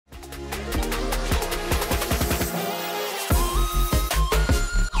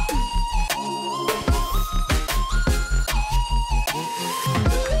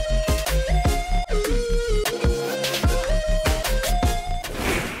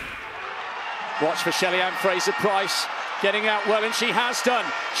Watch for Shelly-Ann Fraser-Pryce getting out well, and she has done.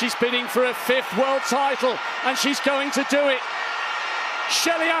 She's bidding for a 5th world title, and she's going to do it.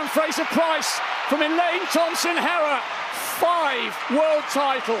 Shelly-Ann Fraser-Pryce from Elaine Thompson-Herah, 5 world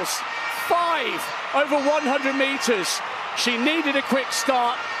titles, 5 over 100 metres. She needed a quick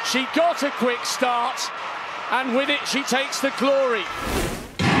start, she got a quick start, and with it she takes the glory.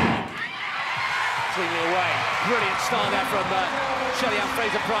 Cleanly away, brilliant start there from Shelly-Ann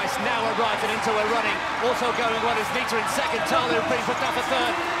Fraser-Pryce, now arriving into her running. Also going well is Nita in second, Talu being put down for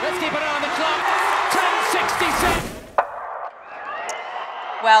third. Let's keep an eye on the clock, 10:66.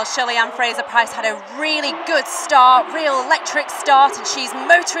 Well, Shelly-Ann Fraser-Pryce had a really good start, real electric start, and she's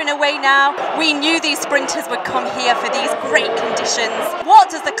motoring away now. We knew these sprinters would come here for these great conditions.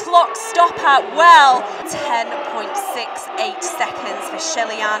 What does the clock stop at? Well, 10.68 seconds for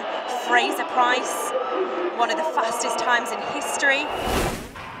Shelly-Ann Fraser-Pryce. One of the fastest times in history.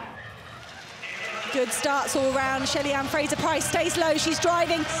 Good starts all round. Shelly-Ann Fraser-Pryce stays low. She's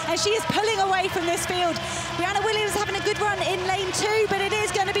driving and she is pulling away from this field. Brianna Williams having a good run in lane 2, but it is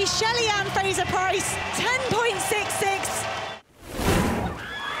going to be Shelly-Ann Fraser-Pryce, 10.66.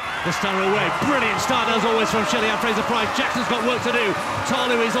 The star away, brilliant start as always from Shelly-Ann Fraser-Pryce. Jackson's got work to do.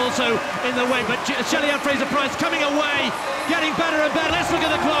 Talu is also in the way, but Shelly-Ann Fraser-Pryce coming away, getting better and better. Let's look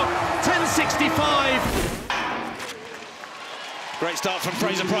at the clock, 10:65. Great start from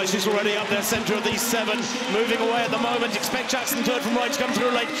Fraser-Pryce, who's already up there, centre of these 7, moving away at the moment. Expect Jackson third from right to come through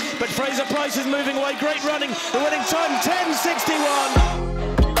late, but Fraser-Pryce is moving away. Great running, the winning time, 10:61.